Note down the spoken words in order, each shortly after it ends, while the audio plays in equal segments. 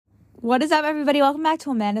What is up, everybody? Welcome back to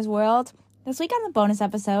Amanda's World. This week on the bonus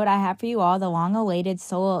episode, I have for you all the long-awaited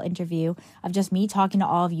solo interview of just me talking to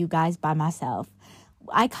all of you guys by myself.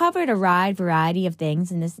 I covered a wide variety of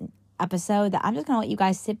things in this episode that I'm just going to let you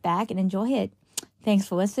guys sit back and enjoy it. Thanks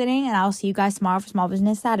for listening, and I'll see you guys tomorrow for Small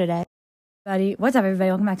Business Saturday. What's up, everybody?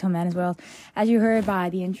 Welcome back to Amanda's World. As you heard by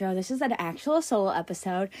the intro, this is an actual solo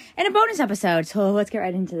episode and a bonus episode, so let's get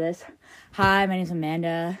right into this. Hi, my name is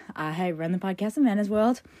Amanda. I run the podcast Amanda's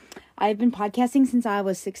World. I've been podcasting since I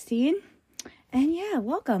was 16, and yeah,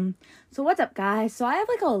 welcome. So what's up, guys? So I have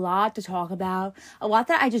a lot to talk about, a lot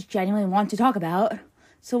that I just genuinely want to talk about.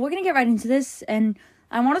 So we're going to get right into this, and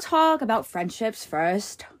I want to talk about friendships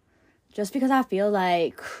first, just because I feel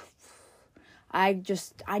like I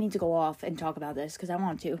need to go off and talk about this because I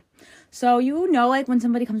want to. So, when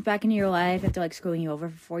somebody comes back into your life after, screwing you over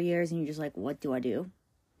for 4 years and you're just what do I do?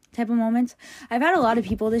 Type of moments. I've had a lot of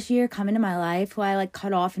people this year come into my life who I,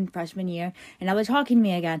 cut off in freshman year, and now they're talking to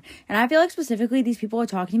me again. And I feel like specifically these people are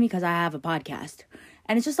talking to me because I have a podcast.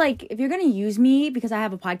 And it's just if you're going to use me because I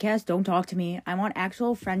have a podcast, don't talk to me. I want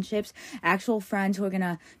actual friendships, actual friends who are going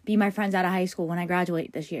to be my friends out of high school when I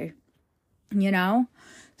graduate this year.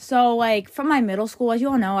 So, from my middle school, as you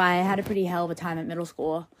all know, I had a pretty hell of a time at middle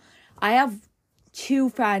school. I have 2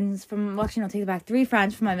 friends I'll take it back, 3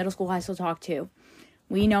 friends from my middle school I still talk to.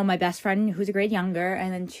 We know my best friend, who's a grade younger,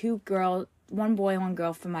 and then 1 boy, 1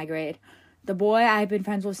 girl from my grade. The boy I've been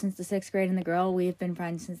friends with since the 6th grade, and the girl we've been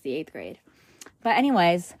friends since the 8th grade. But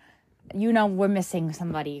anyways, we're missing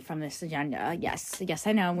somebody from this agenda. Yes,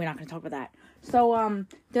 I know, we're not going to talk about that. So,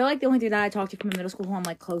 they're, the only 3 that I talk to from middle school who I'm,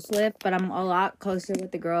 close with, but I'm a lot closer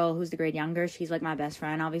with the girl who's the grade younger. She's, my best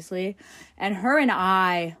friend, obviously. And her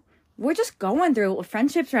and we're just going through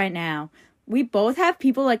friendships right now. We both have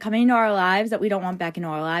people, coming into our lives that we don't want back into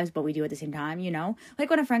our lives, but we do at the same time,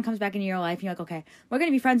 when a friend comes back into your life, and you're okay, we're going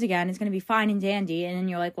to be friends again, it's going to be fine and dandy, and then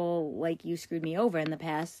you're well, you screwed me over in the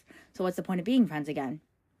past, so what's the point of being friends again?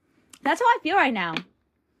 That's how I feel right now.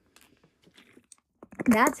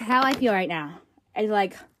 That's how I feel right now.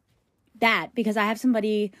 It's that, because I have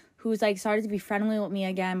somebody who's started to be friendly with me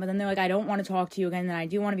again, but then they're I don't want to talk to you again, and I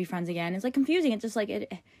do want to be friends again. It's confusing. It's just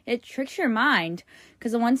it tricks your mind,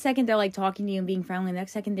 because the one second they're talking to you and being friendly, the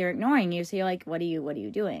next second they're ignoring you. So you're what are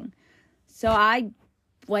you doing? So I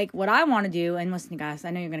what I want to do, and listen, guys,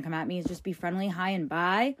 I know you're gonna come at me, is just be friendly, hi and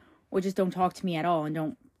bye, or just don't talk to me at all and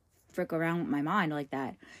don't frick around with my mind like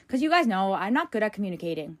that. Because you guys know I'm not good at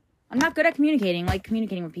communicating. I'm not good at communicating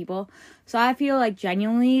with people. So I feel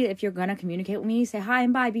genuinely, if you're going to communicate with me, say hi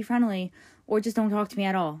and bye, be friendly, or just don't talk to me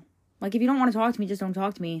at all. If you don't want to talk to me, just don't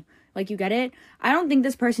talk to me. You get it? I don't think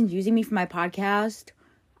this person's using me for my podcast.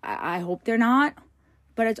 I hope they're not.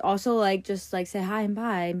 But it's also just say hi and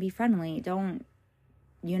bye and be friendly. Don't,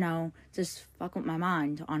 just fuck with my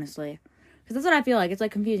mind, honestly. Because that's what I feel like. It's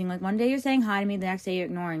confusing. One day you're saying hi to me, the next day you're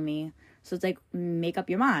ignoring me. So it's make up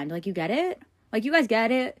your mind. You get it? You guys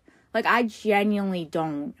get it? I genuinely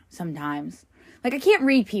don't sometimes. I can't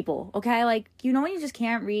read people, okay? When you just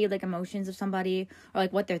can't read, emotions of somebody or,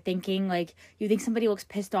 what they're thinking. You think somebody looks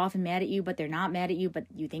pissed off and mad at you, but they're not mad at you, but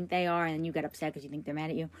you think they are, and then you get upset because you think they're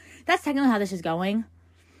mad at you. That's technically how this is going.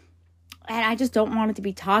 And I just don't want it to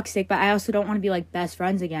be toxic, but I also don't want to be, best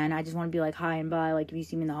friends again. I just want to be, hi and bye. If you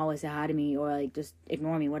see me in the hallway, say hi to me, or, just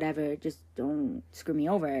ignore me, whatever. Just don't screw me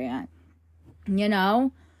over again.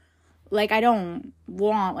 I don't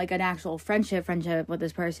want, an actual friendship with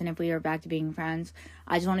this person if we are back to being friends.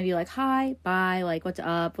 I just want to be hi, bye, what's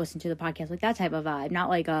up, listen to the podcast, that type of vibe. Not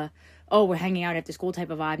we're hanging out after school type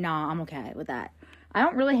of vibe. No, I'm okay with that. I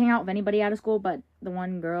don't really hang out with anybody out of school, but the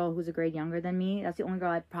one girl who's a grade younger than me, that's the only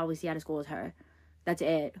girl I probably see out of school is her. That's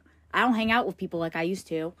it. I don't hang out with people like I used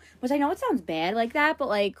to, which I know it sounds bad that, but,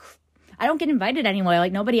 I don't get invited anywhere.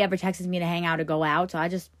 Nobody ever texts me to hang out or go out. So I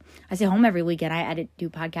stay home every weekend. I edit, do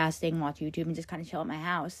podcasting, watch YouTube, and just kind of chill at my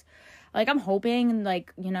house. I'm hoping, now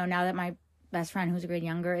that my best friend, who's a grade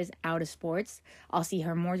younger, is out of sports, I'll see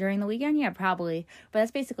her more during the weekend. Yeah, probably. But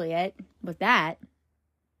that's basically it with that.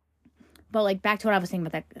 But, back to what I was saying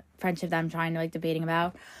about that friendship that I'm trying to, debating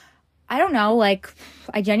about. I don't know.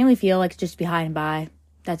 I genuinely feel just be hi and bye.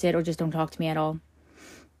 That's it. Or just don't talk to me at all.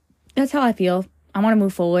 That's how I feel. I want to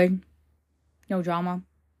move forward. No drama.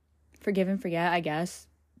 Forgive and forget, I guess.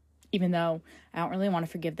 Even though I don't really want to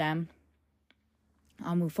forgive them.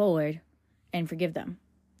 I'll move forward and forgive them.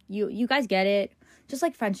 You guys get it?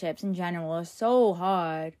 Just friendships in general are so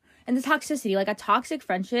hard. And the toxicity, a toxic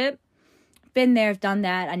friendship, been there, done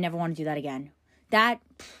that. I never want to do that again. That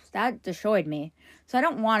that destroyed me. So I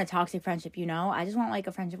don't want a toxic friendship, you know? I just want, like,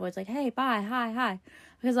 a friendship where it's like, hey, bye, hi.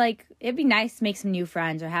 Because, like, it'd be nice to make some new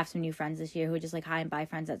friends or have some new friends this year who are just, like, hi and bye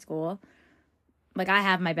friends at school. Like, I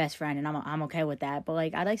have my best friend, and I'm okay with that. But,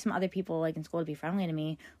 like, I'd like some other people, like, in school to be friendly to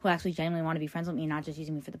me who actually genuinely want to be friends with me, not just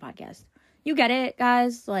using me for the podcast. You get it,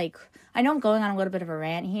 guys? Like, I know I'm going on a little bit of a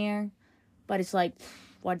rant here, but it's like,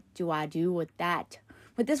 what do I do with that?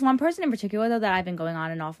 With this one person in particular, though, that I've been going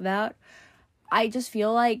on and off about, I just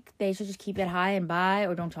feel like they should just keep it hi and bye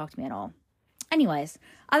or don't talk to me at all. Anyways,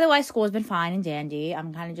 otherwise, school has been fine and dandy.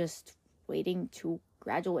 I'm kind of just waiting to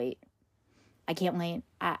graduate. I can't wait.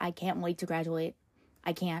 I can't wait to graduate.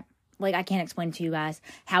 I can't explain to you guys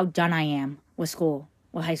how done I am with school,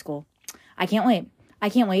 with high school. I can't wait. I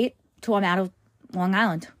can't wait till I'm out of Long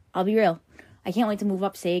Island. I'll be real. I can't wait to move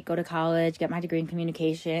upstate, go to college, get my degree in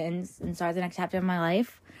communications, and start the next chapter of my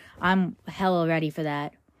life. I'm hella ready for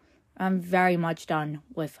that. I'm very much done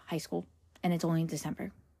with high school, and it's only in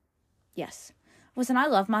December. Yes. Listen, I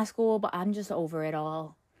love my school, but I'm just over it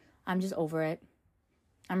all. I'm just over it.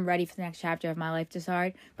 I'm ready for the next chapter of my life to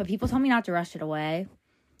start, but people tell me not to rush it away.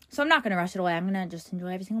 So I'm not going to rush it away. I'm going to just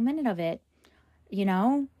enjoy every single minute of it. You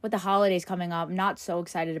know, with the holidays coming up, I'm not so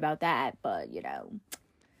excited about that, but you know,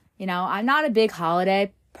 I'm not a big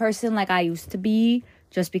holiday person like I used to be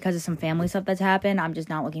just because of some family stuff that's happened. I'm just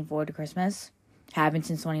not looking forward to Christmas. Haven't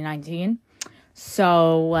since 2019.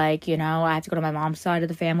 So, like, you know, I have to go to my mom's side of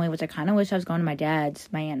the family, which I kind of wish I was going to my dad's,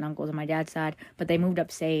 my aunt and uncles on my dad's side, but they moved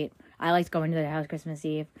upstate. I liked going to their house Christmas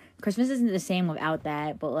Eve. Christmas isn't the same without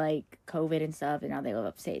that, but, like, COVID and stuff, and now they live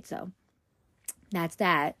upstate, so that's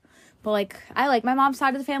that. But, like, I like my mom's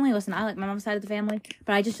side of the family. Listen, I like my mom's side of the family,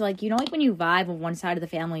 but I just, like, you know, like, when you vibe with one side of the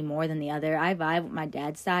family more than the other, I vibe with my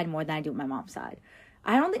dad's side more than I do with my mom's side.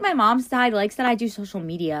 I don't think my mom's side likes that I do social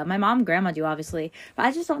media. My mom and grandma do, obviously, but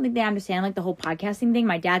I just don't think they understand, like, the whole podcasting thing.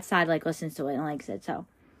 My dad's side, like, listens to it and likes it, so,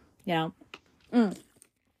 you know.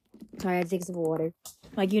 Sorry, I had to take a sip of water.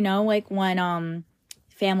 Like, you know, like, when,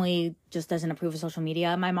 family just doesn't approve of social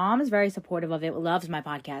media. My mom is very supportive of it, loves my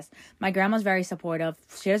podcast. My grandma's very supportive.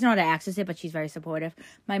 She doesn't know how to access it, but she's very supportive.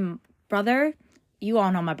 My brother, you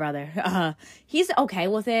all know my brother. He's okay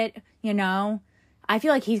with it, you know. I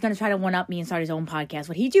feel like he's going to try to one-up me and start his own podcast.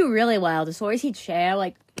 But he'd do really well. The stories he'd share,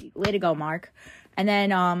 like, way to go, Mark. And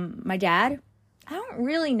then my dad, I don't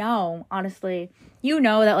really know, honestly. You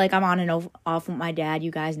know that, like, I'm on and off with my dad.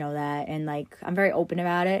 You guys know that. And, like, I'm very open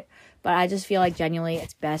about it. But I just feel like, genuinely,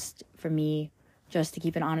 it's best for me just to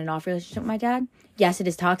keep an on and off relationship with my dad. Yes, it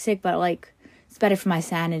is toxic, but, like, it's better for my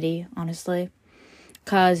sanity, honestly.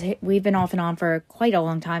 Because we've been off and on for quite a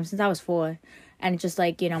long time, since I was 4. And it's just,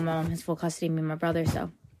 like, you know, my mom has full custody of me and my brother,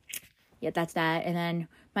 so. Yeah, that's that. And then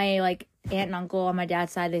my, like, aunt and uncle on my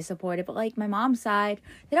dad's side, they support it. But, like, my mom's side,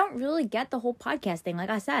 they don't really get the whole podcast thing, like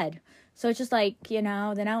I said. So it's just, like, you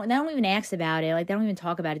know, they don't even ask about it. Like, they don't even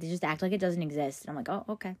talk about it. They just act like it doesn't exist. And I'm like, oh,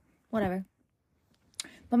 okay, whatever.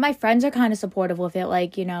 But my friends are kind of supportive with it.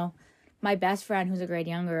 Like, you know, my best friend, who's a grade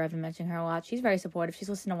younger, I've been mentioning her a lot. She's very supportive. She's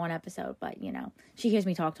listened to one episode, but, you know, she hears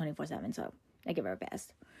me talk 24/7, so I give her a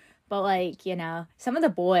best. But, like, you know, some of the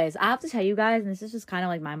boys, I have to tell you guys, and this is just kind of,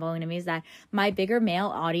 like, mind-blowing to me, is that my bigger male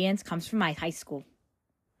audience comes from my high school.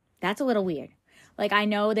 That's a little weird. Like, I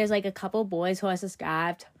know there's, like, a couple boys who are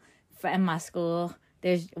subscribed in my school.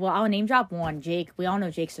 I'll name drop one, Jake. We all know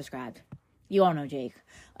Jake subscribed. You all know Jake.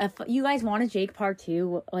 If you guys want a Jake part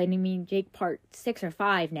 2, I mean, Jake part 6 or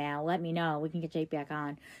 5 now, let me know. We can get Jake back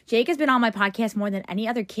on. Jake has been on my podcast more than any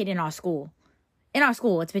other kid in our school. In our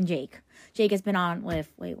school, it's been Jake. Jake has been on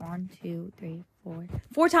with,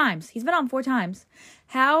 4 times. He's been on 4 times.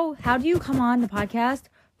 How do you come on the podcast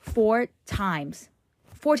 4 times?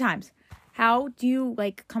 4 times. How do you,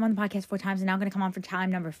 like, come on the podcast 4 times and now going to come on for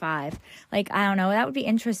time number 5? Like, I don't know. That would be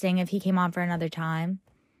interesting if he came on for another time.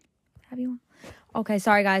 Have you? Okay,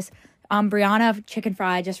 sorry, guys. Brianna of Chicken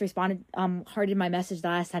Fry just responded, hearted my message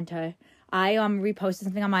that I sent her. I, reposted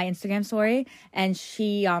something on my Instagram story, and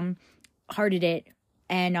she, hearted it,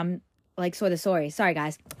 and, like, saw the story. Sorry,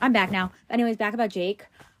 guys. I'm back now. Anyways, back about Jake.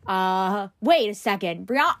 Wait a second.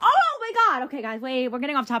 Brianna, oh my god! Okay, guys, wait, we're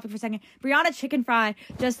getting off topic for a second. Brianna Chicken Fry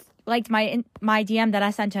just liked my DM that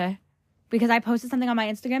I sent her, because I posted something on my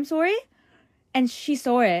Instagram story, and she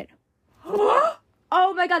saw it.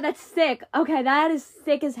 Oh my god, that's sick. Okay, that is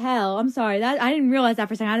sick as hell. I'm sorry. I didn't realize that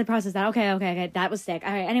for a second. I had to process that. Okay. That was sick.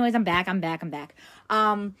 All right, anyways, I'm back.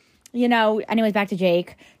 anyways, back to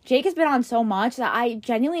Jake. Jake has been on so much that I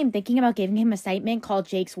genuinely am thinking about giving him a segment called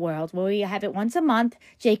Jake's World, where we have it once a month.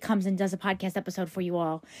 Jake comes and does a podcast episode for you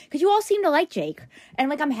all, because you all seem to like Jake.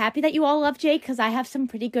 And, I'm happy that you all love Jake, because I have some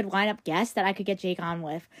pretty good lineup guests that I could get Jake on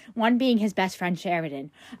with. One being his best friend, Sheridan.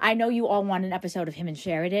 I know you all want an episode of him and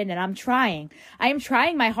Sheridan, and I'm trying. I am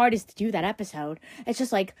trying my hardest to do that episode. It's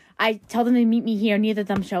just I tell them to meet me here, neither of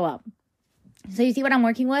them show up. So you see what I'm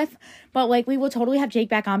working with? But, we will totally have Jake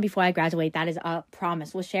back on before I graduate. That is a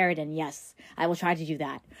promise. With Sheridan, yes. I will try to do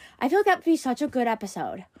that. I feel like that would be such a good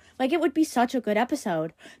episode. It would be such a good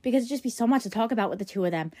episode. Because it'd just be so much to talk about with the two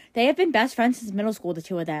of them. They have been best friends since middle school, the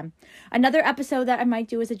two of them. Another episode that I might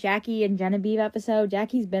do is a Jackie and Genevieve episode.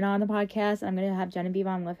 Jackie's been on the podcast. I'm going to have Genevieve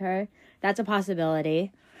on with her. That's a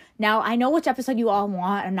possibility. Now, I know which episode you all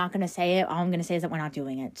want. I'm not going to say it. All I'm going to say is that we're not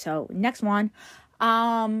doing it. So, next one.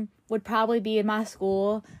 Would probably be in my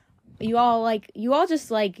school. You all just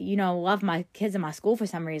love my kids in my school for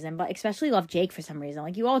some reason, but especially love Jake for some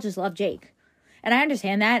reason. You all just love Jake. And I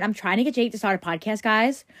understand that. I'm trying to get Jake to start a podcast,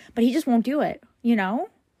 guys, but he just won't do it, You know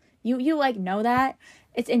that.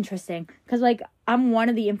 It's interesting because I'm one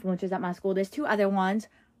of the influencers at my school. There's two other ones.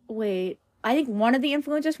 Wait, I think one of the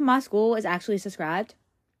influencers from my school is actually subscribed.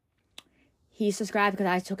 He's subscribed because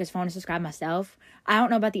I took his phone to subscribe myself. I don't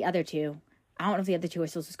know about the other two. I don't know if the other two are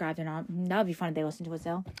still subscribed or not. That would be fun if they listen to it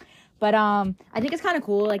still. But I think it's kind of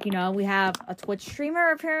cool. We have a Twitch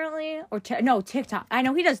streamer apparently. TikTok. I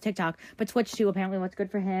know he does TikTok. But Twitch too, apparently, what's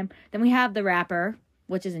good for him. Then we have the rapper,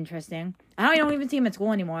 which is interesting. I don't even see him at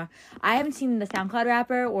school anymore. I haven't seen the SoundCloud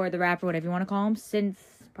rapper or the rapper, whatever you want to call him, since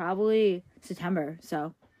probably September.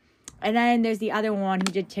 So. And then there's the other one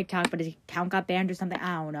who did TikTok, but his account got banned or something.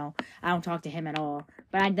 I don't know. I don't talk to him at all.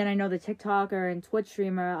 But I know the TikToker and Twitch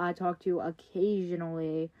streamer I talk to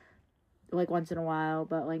occasionally, once in a while,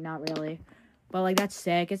 but, not really. But, that's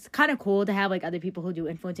sick. It's kind of cool to have, other people who do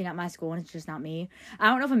influencing at my school, and it's just not me. I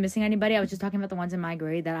don't know if I'm missing anybody. I was just talking about the ones in my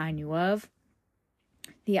grade that I knew of.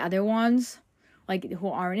 The other ones, who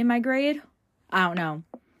aren't in my grade, I don't know.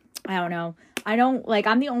 I don't,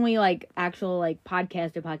 I'm the only, actual,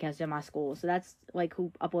 podcaster in my school. So that's,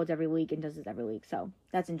 who uploads every week and does this every week. So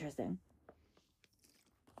that's interesting.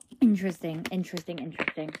 Interesting.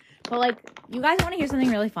 But, you guys want to hear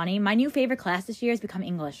something really funny? My new favorite class this year has become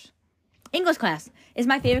English. English class is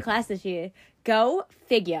my favorite class this year. Go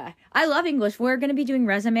figure. I love English. We're going to be doing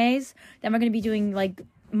resumes. Then we're going to be doing,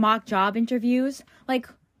 mock job interviews.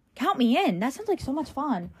 Count me in. That sounds like so much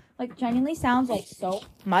fun. Genuinely sounds like so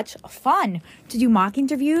much fun to do mock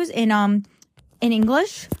interviews in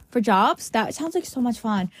English for jobs. That sounds like so much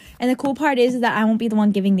fun. And the cool part is that I won't be the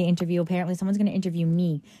one giving the interview. Apparently, someone's going to interview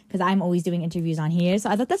me because I'm always doing interviews on here.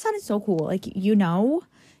 So I thought that sounded so cool. You know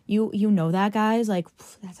that, guys.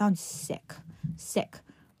 That sounds sick.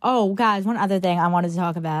 Oh, guys, one other thing I wanted to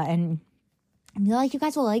talk about, and I feel like you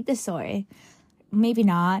guys will like this story. Maybe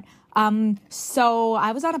not. So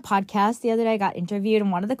I was on a podcast the other day, I got interviewed, and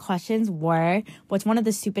one of the questions were, what's one of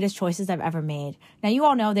the stupidest choices I've ever made? Now, you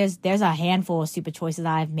all know there's a handful of stupid choices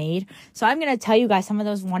that I've made. So I'm going to tell you guys some of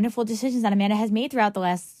those wonderful decisions that Amanda has made throughout the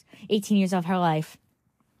last 18 years of her life.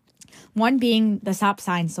 One being the stop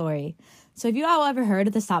sign story. So have you all ever heard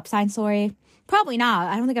of the stop sign story? Probably not.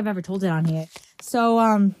 I don't think I've ever told it on here. So,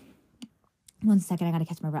 1 second, I gotta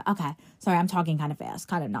catch my breath. Okay, sorry, I'm talking kind of fast.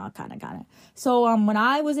 Kind of. So, when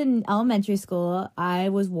I was in elementary school, I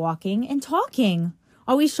was walking and talking.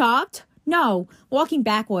 Are we shocked? No, walking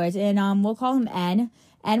backwards, and we'll call him N.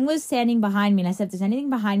 N was standing behind me, and I said, if there's anything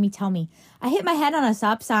behind me, tell me. I hit my head on a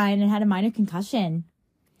stop sign and had a minor concussion.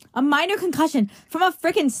 A minor concussion from a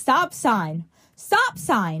freaking stop sign. Stop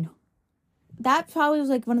sign! That probably was,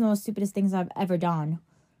 one of the most stupidest things I've ever done.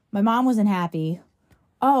 My mom wasn't happy.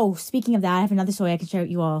 Oh, speaking of that, I have another story I can share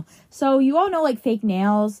with you all. So, you all know, fake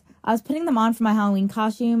nails. I was putting them on for my Halloween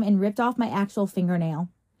costume and ripped off my actual fingernail.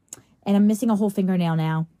 And I'm missing a whole fingernail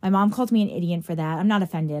now. My mom called me an idiot for that. I'm not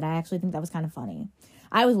offended. I actually think that was kind of funny.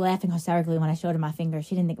 I was laughing hysterically when I showed her my finger.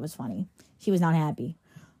 She didn't think it was funny. She was not happy.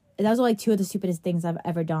 Those are, two of the stupidest things I've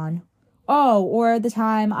ever done. Oh, or the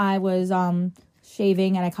time I was,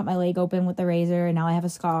 shaving and I cut my leg open with the razor and now I have a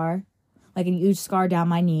scar. A huge scar down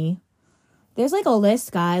my knee. There's, a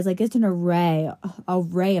list, guys. It's an array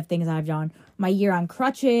of things I've done. My year on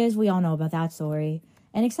crutches. We all know about that story.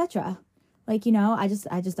 And etc. I just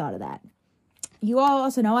thought of that. You all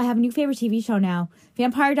also know I have a new favorite TV show now.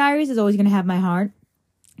 Vampire Diaries is always going to have my heart.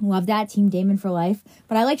 Love that. Team Damon for life.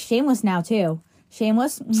 But I like Shameless now, too.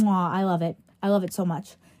 Shameless, mwah, I love it. I love it so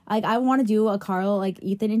much. I want to do a Carl,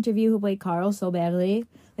 Ethan interview who played Carl so badly.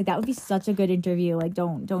 Like, that would be such a good interview. Like,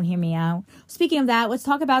 don't hear me out. Speaking of that, let's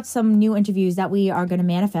talk about some new interviews that we are going to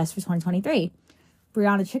manifest for 2023.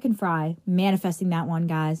 Brianna Chicken Fry, manifesting that one,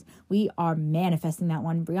 guys. We are manifesting that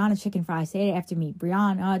one. Brianna Chicken Fry, say it after me.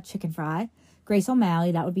 Brianna Chicken Fry. Grace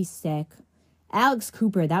O'Malley, that would be sick. Alex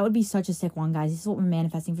Cooper, that would be such a sick one, guys. This is what we're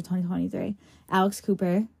manifesting for 2023. Alex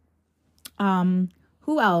Cooper.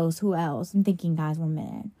 Who else? I'm thinking, guys, 1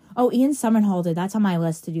 minute. Oh, Ian Somerhalder. That's on my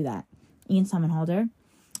list to do that. Ian Somerhalder.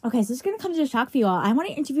 Okay, so this is going to come to a shock for you all. I want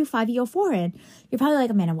to interview 5EO Foreign. You're probably like,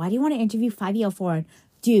 Amanda, why do you want to interview 5EO Foreign?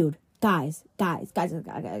 Dude, guys. I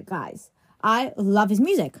love his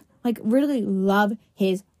music. Like, really love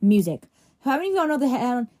his music. How many of y'all know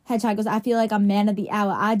the headshot goes, I feel like I'm man of the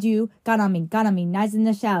hour. I do. Gun on me. Nice in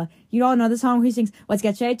the shower. You all know the song where he sings, let's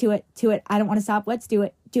get straight to it. I don't want to stop. Let's do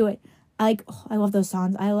it. I love those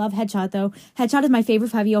songs. I love Headshot, though. Headshot is my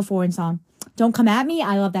favorite 5EO Foreign song. Don't Come At Me.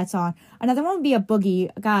 I love that song. Another one would be a Boogie.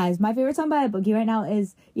 Guys, my favorite song by a Boogie right now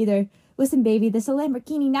is either Listen Baby, This a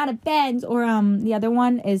Lamborghini, Not a Benz, or the other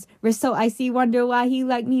one is Wrist So Icy, Wonder Why He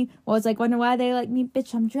Like Me. Well, it's like, Wonder Why They Like Me,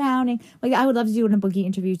 Bitch, I'm Drowning. Like, I would love to do a Boogie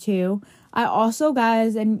interview, too. I also,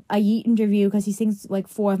 guys, a Yeet interview, because he sings, like,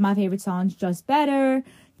 4 of my favorite songs, Just Better,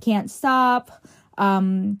 Can't Stop,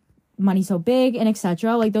 Money So Big, and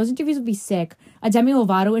etc. Like, those interviews would be sick. A Demi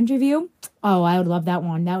Lovato interview, oh, I would love that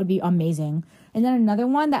one. That would be amazing. And then another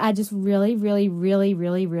one that I just really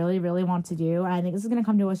want to do, and I think this is going to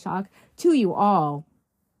come to a shock to you all,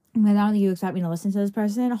 and I don't think you expect me to listen to this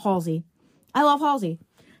person, Halsey. I love Halsey.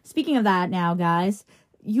 Speaking of that now, guys,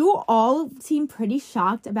 you all seem pretty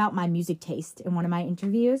shocked about my music taste in one of my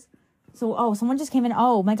interviews. So, someone just came in.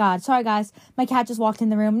 Oh, my God. Sorry, guys. My cat just walked in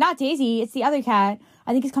the room. Not Daisy. It's the other cat.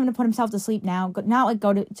 I think he's coming to put himself to sleep now. Not, like,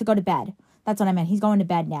 go to bed. That's what I meant. He's going to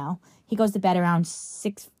bed now. He goes to bed around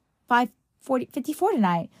 54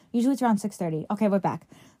 tonight. Usually it's around 6:30. Okay, we're back.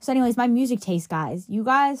 So, anyways, my music taste, guys. You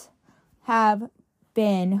guys have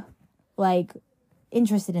been, like,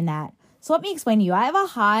 interested in that. So, let me explain to you. I have a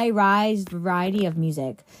high-rise variety of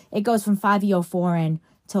music. It goes from 5EO Foreign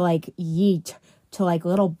to, like, Yeet, to, like,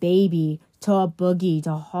 Little Baby, to a Boogie,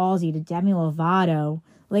 to Halsey, to Demi Lovato.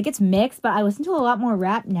 Like, it's mixed, but I listen to a lot more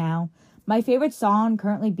rap now. My favorite song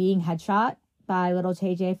currently being Headshot by Little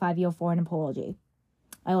JJ, 5EO Foreign, and Polo G.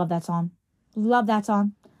 I love that song. Love that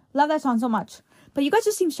song so much. But you guys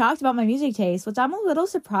just seem shocked about my music taste, which I'm a little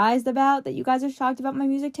surprised about, that you guys are shocked about my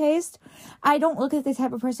music taste. I don't look like the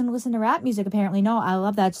type of person to listen to rap music, apparently. No, I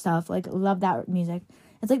love that stuff. Like, love that music.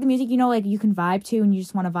 It's like the music, you know, like, you can vibe to and you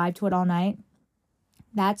just want to vibe to it all night.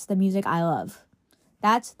 That's the music I love.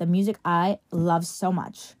 That's the music I love so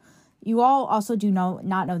much. You all also do not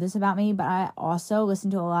know this about me, but I also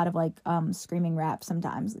listen to a lot of, like, screaming rap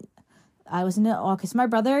sometimes. I listen to, because my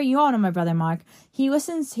brother, you all know my brother, Mark. He has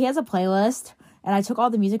a playlist, and I took all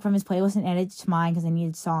the music from his playlist and added it to mine because I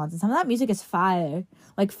needed songs. And some of that music is fire,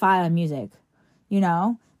 like fire music, you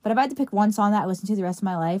know? But if I had to pick one song that I listen to the rest of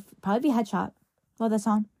my life, it'd probably be Headshot. Love that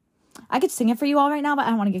song. I could sing it for you all right now, but I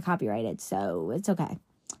don't want to get copyrighted, so it's okay.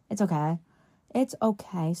 It's okay. It's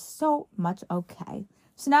okay. So much okay.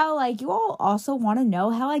 So now, like, you all also want to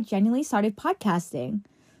know how I genuinely started podcasting.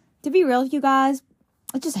 To be real with you guys,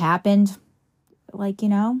 it just happened. Like, you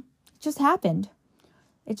know, it just happened.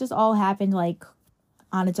 It just all happened, like,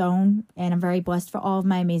 on its own. And I'm very blessed for all of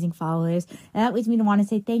my amazing followers. And that leads me to want to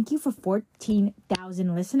say thank you for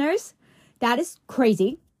 14,000 listeners. That is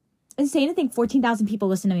crazy. Insane to think 14,000 people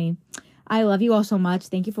listen to me. I love you all so much.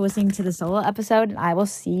 Thank you for listening to the solo episode. And I will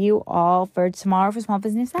see you all for tomorrow for Small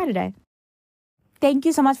Business Saturday. Thank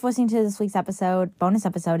you so much for listening to this week's episode, bonus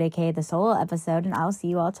episode, aka the solo episode, and I'll see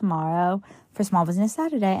you all tomorrow for Small Business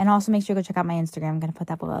Saturday. And also make sure to go check out my Instagram. I'm going to put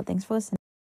that below. Thanks for listening.